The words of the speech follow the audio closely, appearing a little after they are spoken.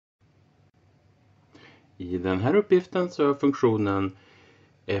I den här uppgiften så är funktionen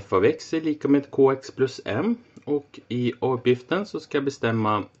f av x är lika med kx plus m. Och i uppgiften så ska jag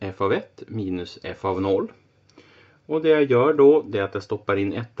bestämma f av 1 minus f av 0. Och det jag gör då det är att jag stoppar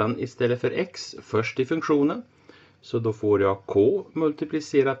in ettan istället för x först i funktionen. Så då får jag k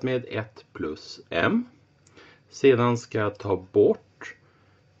multiplicerat med 1 plus m. Sedan ska jag ta bort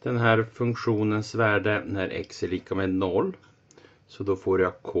den här funktionens värde när x är lika med 0. Så då får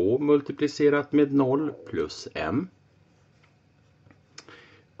jag k multiplicerat med 0 plus m.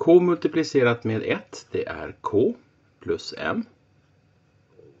 K multiplicerat med 1 det är k plus m.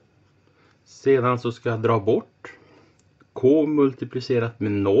 Sedan så ska jag dra bort k multiplicerat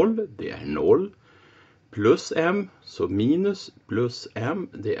med 0 det är 0. Plus m så minus plus m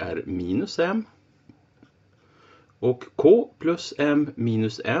det är minus m. Och k plus m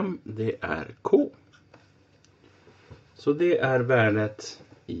minus m det är k. Så det är värdet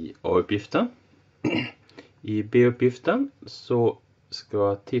i A-uppgiften. I B-uppgiften så ska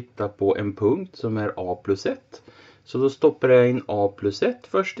jag titta på en punkt som är a plus 1. Så då stoppar jag in a plus 1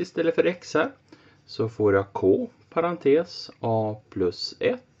 först istället för x här. Så får jag k parentes a plus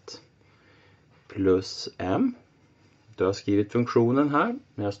 1 plus m. Då har jag skrivit funktionen här. Men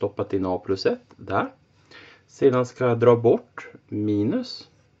jag har stoppat in a plus 1 där. Sedan ska jag dra bort minus.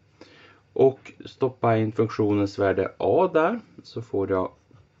 Och stoppa in funktionens värde a där. Så får jag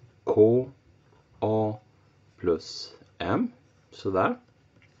k a plus m. Sådär.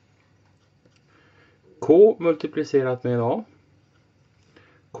 K multiplicerat med a.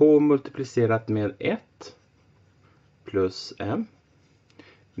 K multiplicerat med 1 plus m.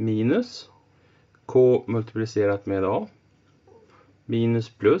 Minus k multiplicerat med a. Minus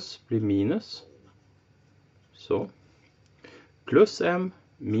plus blir minus. Så. Plus m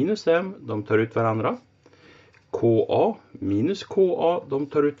minus m, de tar ut varandra. Ka minus Ka, de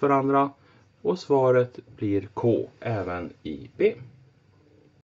tar ut varandra. Och svaret blir K även i B.